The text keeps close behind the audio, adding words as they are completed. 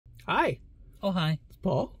Hi. Oh, hi. It's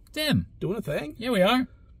Paul. Tim. Doing a thing? Yeah, we are.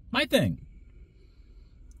 My thing.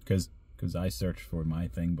 Because I searched for my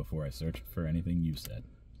thing before I searched for anything you said.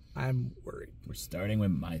 I'm worried. We're starting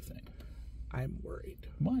with my thing. I'm worried.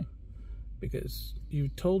 Why? Because you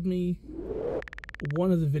told me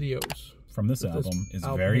one of the videos From this album is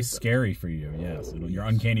very scary for you, yes. Your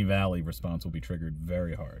Uncanny Valley response will be triggered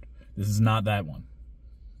very hard. This is not that one.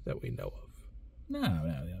 That we know of. No.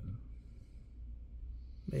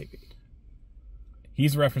 Maybe.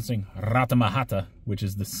 He's referencing Ratamahata, which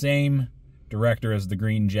is the same director as the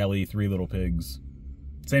Green Jelly, Three Little Pigs.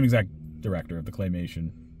 Same exact director of the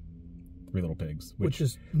claymation Three Little Pigs. Which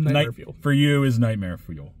is Nightmare Fuel. For you is Nightmare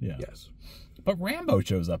Fuel, yeah. Yes. But Rambo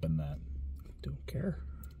shows up in that. Don't care.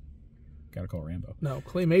 Gotta call Rambo. No,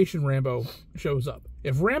 Claymation Rambo shows up.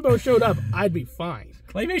 If Rambo showed up, I'd be fine.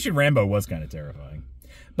 Claymation Rambo was kind of terrifying.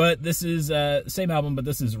 But this is, same album, but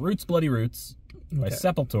this is Roots Bloody Roots by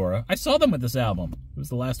Sepultura. I saw them with this album. It was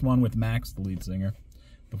the last one with Max, the lead singer,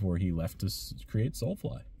 before he left to create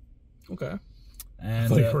Soulfly. Okay.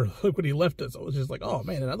 And look when he left us, I was just like, oh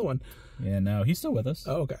man, another one. Yeah, no, he's still with us.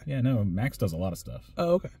 Oh, okay. Yeah, no, Max does a lot of stuff.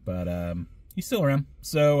 Oh, okay. But he's still around.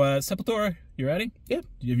 So Sepultura, you ready? Yeah.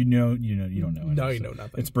 You don't know. No, you know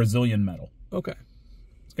nothing. It's Brazilian metal. Okay.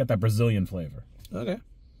 It's got that Brazilian flavor. Okay.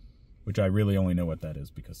 Which I really only know what that is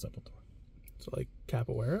because Sepultura. So like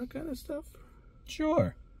capoeira kind of stuff?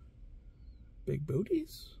 Sure. Big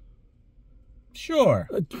booties? Sure.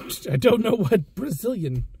 I don't know what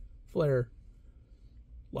Brazilian flair.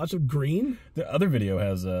 Lots of green? The other video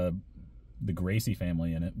has the Gracie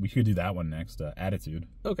family in it. We could do that one next. Attitude.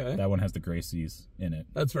 Okay. That one has the Gracies in it.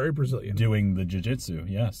 That's very Brazilian. Doing the jiu-jitsu,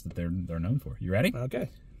 yes, that they're known for. You ready? Okay.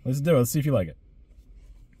 Let's do it. Let's see if you like it.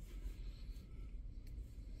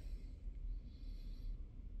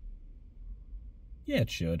 Yeah, it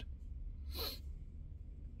should.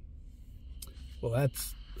 Well,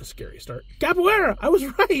 that's a scary start. Capoeira! I was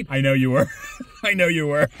right! I know you were. I know you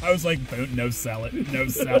were. I was like, no, sell it. No,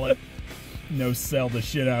 sell it. No, sell the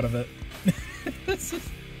shit out of it.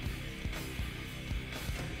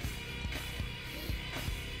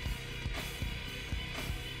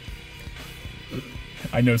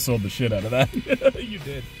 I know sold the shit out of that. You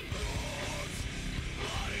did.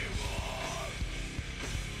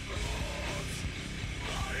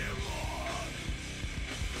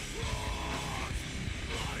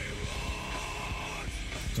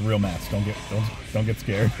 It's a real mask. Don't get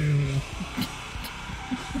scared.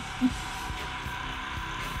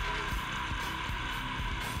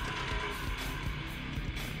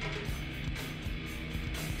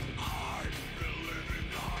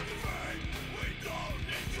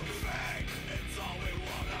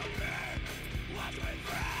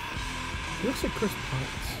 He looks like Chris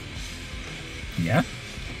Potts. Yeah?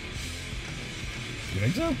 You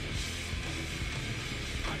think so?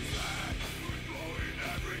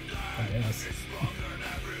 I guess.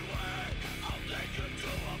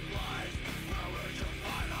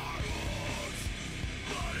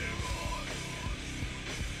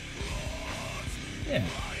 Yeah.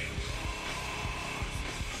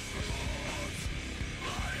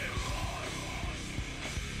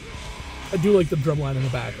 I do like the drum line in the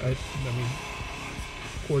back. I mean,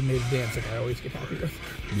 coordinated dancing I always get happy with.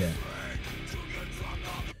 Yeah.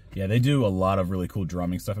 Yeah, they do a lot of really cool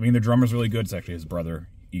drumming stuff. I mean, the drummer's really good. It's actually his brother,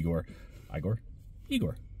 Igor.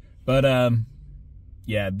 But,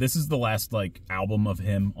 yeah, this is the last, like, album of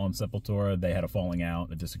him on Sepultura. They had a falling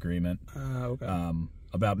out, a disagreement. Okay.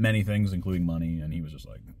 About many things, including money, and he was just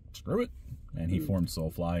like, screw it. And he formed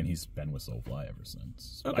Soulfly, and he's been with Soulfly ever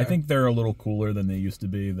since. Okay. I think they're a little cooler than they used to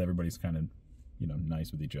be. Everybody's kind of,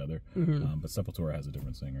 nice with each other. But Sepultura has a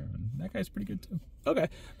different singer, and that guy's pretty good, too. Okay.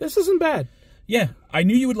 This isn't bad. Yeah. I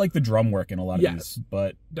knew you would like the drum work in a lot of these,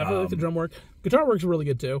 but... Definitely like the drum work. Guitar work's really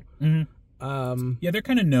good, too. Yeah, they're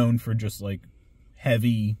kind of known for just, like,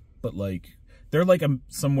 heavy, but, like... They're, like,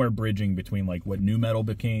 somewhere bridging between, like, what nu metal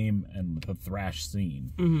became and the thrash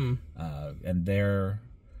scene. And they're...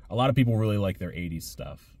 A lot of people really like their 80s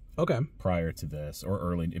stuff. Okay. Prior to this, or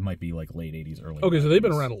early, it might be like late 80s, early 90s. Okay, so they've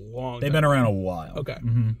been around a long time. They've been around a while. Okay.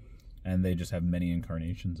 And they just have many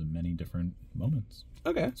incarnations and many different moments.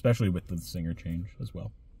 Okay. Especially with the singer change as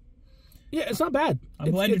well. Yeah, it's not bad.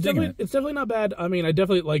 I'm glad you're digging it. It's definitely not bad. I mean, I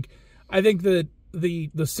definitely, like, I think that the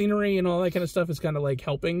scenery and all that kind of stuff is kind of, like,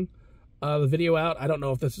 helping the video out. I don't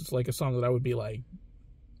know if this is, like, a song that I would be, like,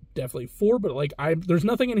 definitely for, but, like, there's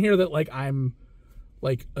nothing in here that, like, I'm...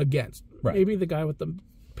 like against. Right. Maybe the guy with the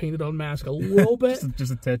painted on mask a little bit.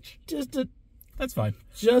 just a titch. That's fine.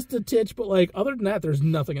 Just a titch, but like other than that, there's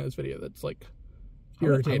nothing in this video that's like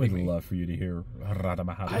irritating. I would love for you to hear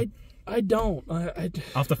Ratamahata. I don't. I'll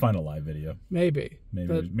have to find a live video. Maybe.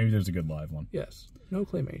 Maybe there's a good live one. Yes. No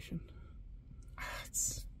claymation.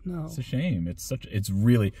 No. It's a shame. It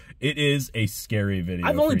is a scary video.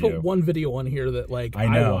 I've only put one video on here that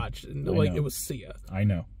I watched, and it was Sia. I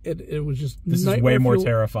know. It was just this is way more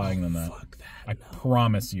terrifying than that. Fuck that. I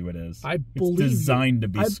promise you it is. I believe it's designed to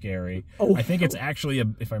be scary. Oh, I think it's actually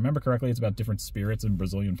if I remember correctly, it's about different spirits in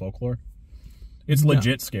Brazilian folklore. It's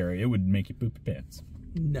legit scary. It would make you poop your pants.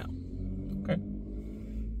 No. Okay.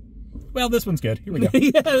 Well, this one's good. Here we go.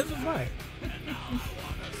 Yeah, this is fine.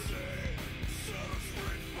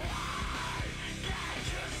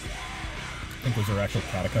 I think those are actual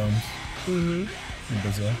catacombs in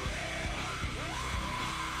Brazil.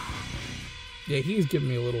 Yeah, he's giving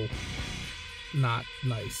me a little not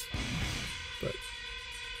nice.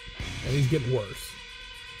 And he's getting worse.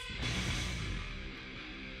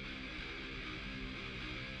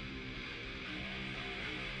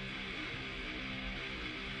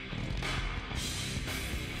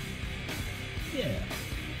 Yeah.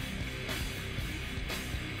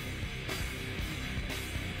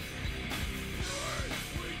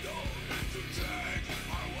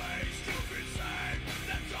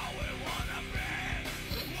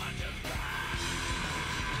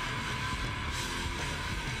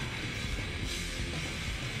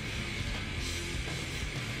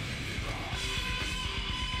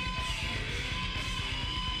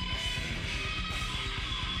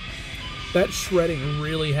 That shredding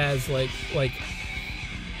really has like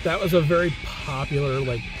that was a very popular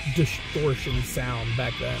distortion sound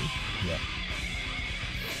back then. Yeah.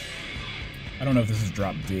 I don't know if this is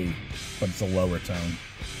drop D, but it's a lower tone.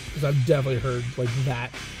 Because I've definitely heard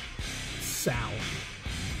that sound.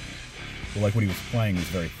 Well, what he was playing was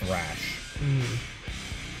very thrash.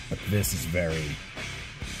 But this is very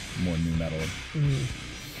more nu metal.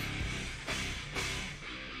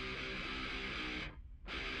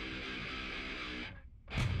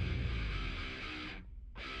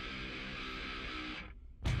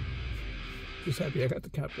 Just happy I got the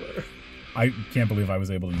calculator. I can't believe I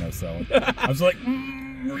was able to no-sell it. I was like,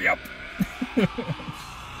 yep.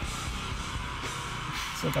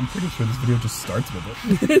 It's like, I'm pretty sure this video just starts with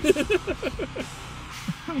it.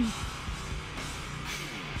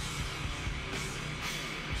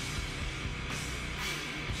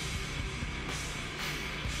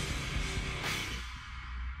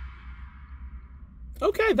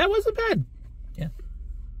 Okay, that wasn't bad. Yeah.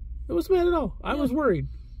 It wasn't bad at all. I was worried.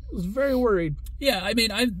 I was very worried. Yeah, I mean,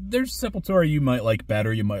 there's Sepultura you might like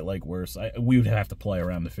better, you might like worse. We would have to play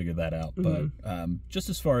around to figure that out. But just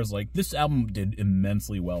as far as this album did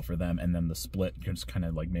immensely well for them, and then the split just kind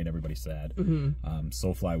of made everybody sad.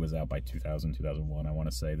 Soulfly was out by 2000, 2001. I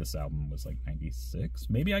want to say this album was 96.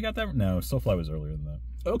 Maybe I got that. No, Soulfly was earlier than that.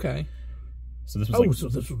 Okay. So this was so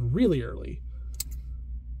this was really early.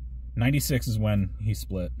 96 is when he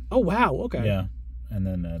split. Oh wow. Okay. Yeah, and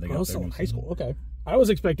then they got. I was still in high school. Okay. I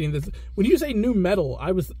was expecting this. When you say new metal,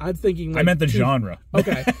 I'm thinking I meant the genre.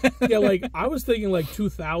 Okay. Yeah, I was thinking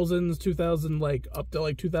 2000s, 2000 up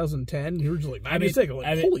to 2010. You were just 96.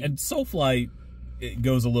 Holy. And Soulfly, it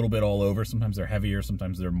goes a little bit all over. Sometimes they're heavier,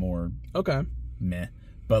 sometimes they're more meh.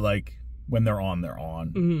 But when they're on, they're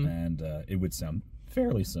on. And it would sound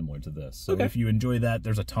fairly similar to this. So if you enjoy that,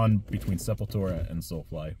 there's a ton between Sepultura and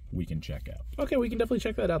Soulfly we can check out. Okay, we can definitely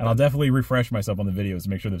check that out. And I'll definitely refresh myself on the videos to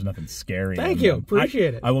make sure there's nothing scary. Thank you.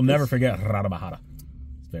 Appreciate it. I will never forget Radamahara.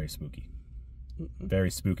 It's very spooky.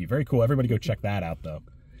 Very spooky. Very cool. Everybody go check that out, though.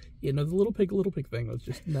 Yeah, no, the Little Pig thing was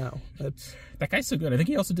just, no. That guy's so good. I think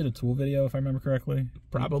he also did a Tool video, if I remember correctly.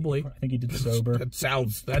 Probably. I think he did Sober. That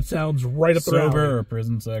sounds right up their album. Sober or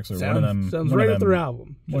Prison Sex or one of them. Sounds right up their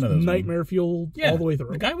album. One of those. Nightmare Fuel all the way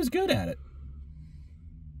through. The guy was good at it.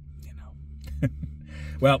 You know.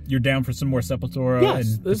 Well, you're down for some more Sepultura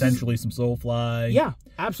and potentially some Soulfly. Yeah,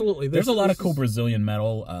 absolutely. There's a lot of cool Brazilian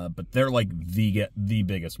metal, but they're the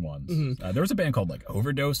biggest ones. There was a band called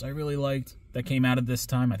Overdose I really liked that came out at this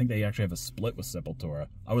time. I think they actually have a split with Sepultura.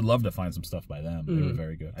 I would love to find some stuff by them. They were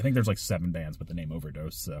very good. I think there's 7 bands with the name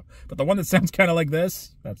Overdose. So, but the one that sounds kind of like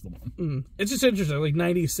this, that's the one. It's just interesting.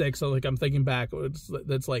 96. So I'm thinking back.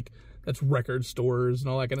 That's record stores and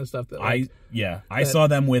all that kind of stuff. I saw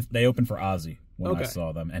them they opened for Ozzy. When I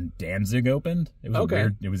saw them, and Danzig opened. It was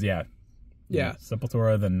weird. It was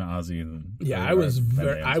Sepultura, then Ozzy. I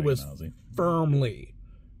was firmly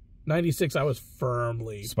 96. I was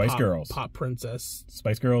firmly Spice Girls, Pop Princess,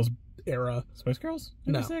 Spice Girls era. Spice Girls.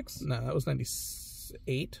 96? No, that was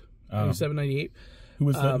 98, 97, 98. Who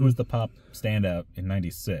was the pop standout in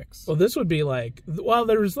 96? Well, this would be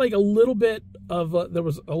there was a little bit of there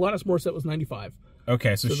was a lot of sports that was 95.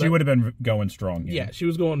 Okay, so she would have been going strong. Yeah, she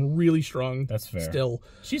was going really strong. That's fair. Still,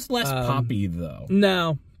 she's less poppy though.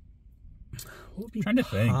 No. What would be trying to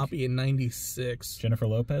think. Poppy in '96? Jennifer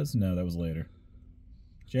Lopez? No, that was later.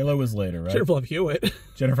 J-Lo was later, right? Jennifer Love Hewitt.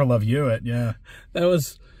 Jennifer Love Hewitt, yeah. That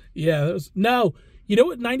was no. You know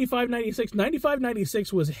what? 95, 96? 95,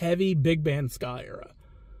 96 was heavy big band ska era.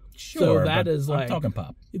 Sure, so that is like I'm talking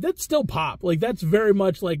pop. That's still pop. Like that's very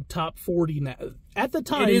much like top 40 now. At the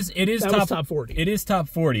time, it is top 40. It is top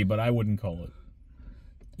 40, but I wouldn't call it.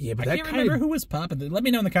 Yeah, but I can't remember who was pop. Let me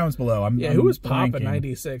know in the comments below. Who was pop in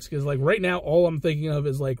 '96? Because like right now, all I'm thinking of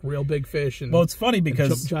is like Real Big Fish and it's funny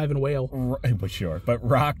because Jive and Whale. But sure, but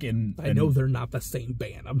rock and I know they're not the same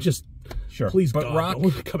band. I'm just sure. Please, but God, rock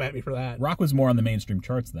don't come at me for that. Rock was more on the mainstream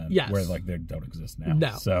charts then. Yes, where like they don't exist now.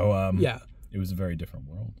 No, so it was a very different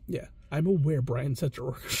world. Yeah, I'm aware Brian Setzer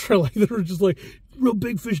Orchestra like they were just like Real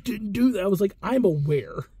Big Fish didn't do that. I was like, I'm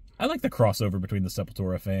aware. I like the crossover between the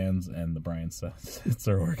Sepultura fans and the Brian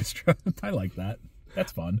Setzer Orchestra. I like that.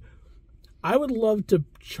 That's fun. I would love to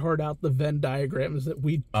chart out the Venn diagrams that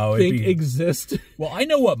we think exist. Well, I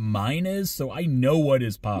know what mine is, so I know what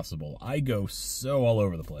is possible. I go so all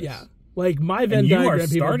over the place. Yeah. Like my Venn diagram. You are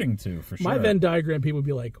starting to, for sure. My Venn diagram people would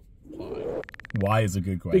be like, why? Why is a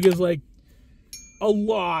good question. Because, like, a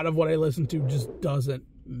lot of what I listen to just doesn't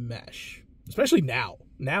mesh. Especially now.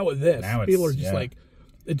 Now with this. People are just like,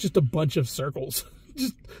 it's just a bunch of circles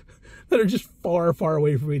that are just far, far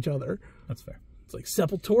away from each other. That's fair. It's like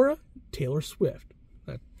Sepultura, Taylor Swift.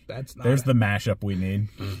 That's not. There's the mashup we need.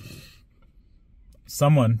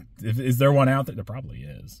 Someone, is there one out there? There probably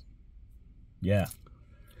is. Yeah.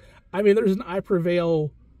 I mean, there's an I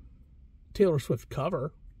Prevail Taylor Swift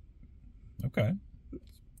cover. Okay.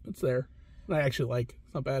 It's there. I actually like.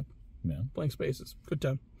 It's not bad. Yeah. Blank Spaces. Good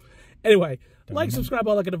time. Anyway, subscribe,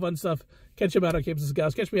 all that kind of fun stuff. Catch them out on Capes And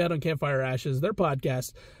Scowls. Catch me out on Campfire Ashes, their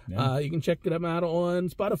podcast. Yeah. You can check them out on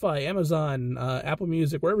Spotify, Amazon, Apple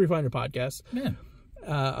Music, wherever you find your podcasts. Yeah.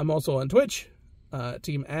 I'm also on Twitch,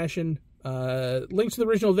 Team Ashen. Links to the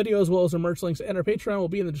original video as well as our merch links and our Patreon will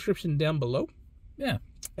be in the description down below. Yeah.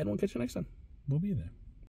 And we'll catch you next time. We'll be there.